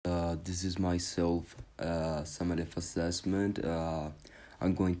This is my summative assessment.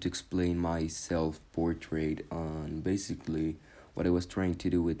 I'm going to explain my self-portrait. And basically, what I was trying to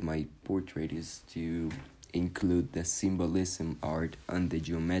do with my portrait is to include the symbolism art and the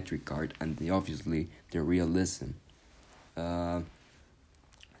geometric art and obviously the realism. Uh,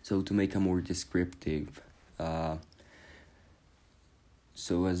 so to make a more descriptive, uh,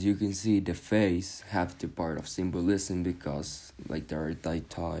 so as you can see, the face have the part of symbolism because like there are that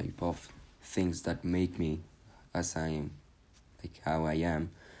type of things that make me as I am, like how I am.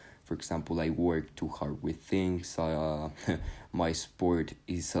 For example, I work too hard with things. My sport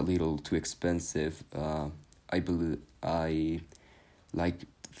is a little too expensive. I like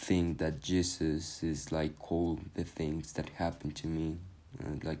think that Jesus is like all the things that happen to me,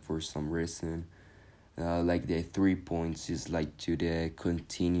 like for some reason. Like the 3 points is like to the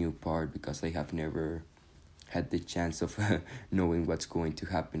continue part because I have never had the chance of knowing what's going to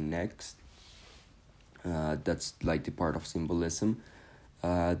happen next. That's like the part of symbolism.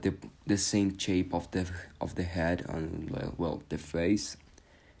 The same shape of the head and the face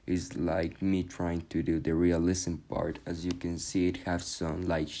is like me trying to do the realism part. As you can see, it has some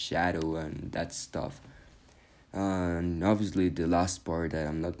like shadow and that stuff. And obviously the last part that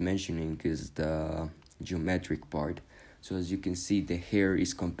I'm not mentioning is the geometric part. So as you can see, the hair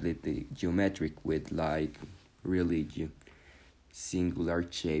is completely geometric with like really singular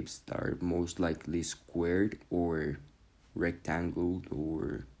shapes that are most likely squared or rectangle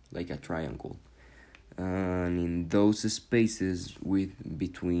or like a triangle. And in those spaces with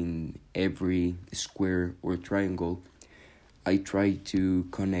between every square or triangle, I try to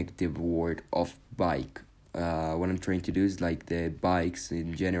connect the word of bike. What I'm trying to do is like the bikes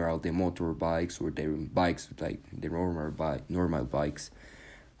in general, the motorbikes or the bikes like the normal bikes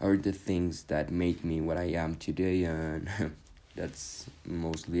are the things that make me what I am today, and that's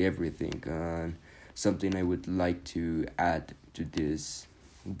mostly everything. And something I would like to add to this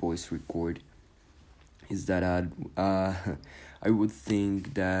voice record is that I would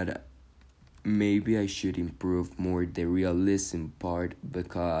think that maybe I should improve more the realism part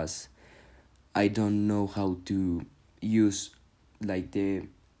because I don't know how to use like the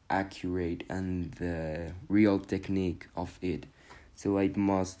accurate and the real technique of it. So I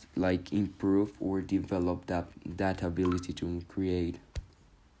must like improve or develop that ability to create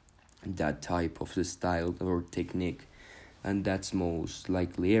that type of the style or technique. And that's most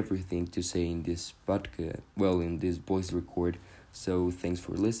likely everything to say in this podcast, in this voice record. So thanks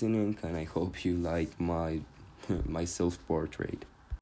for listening, and I hope you like my my self-portrait.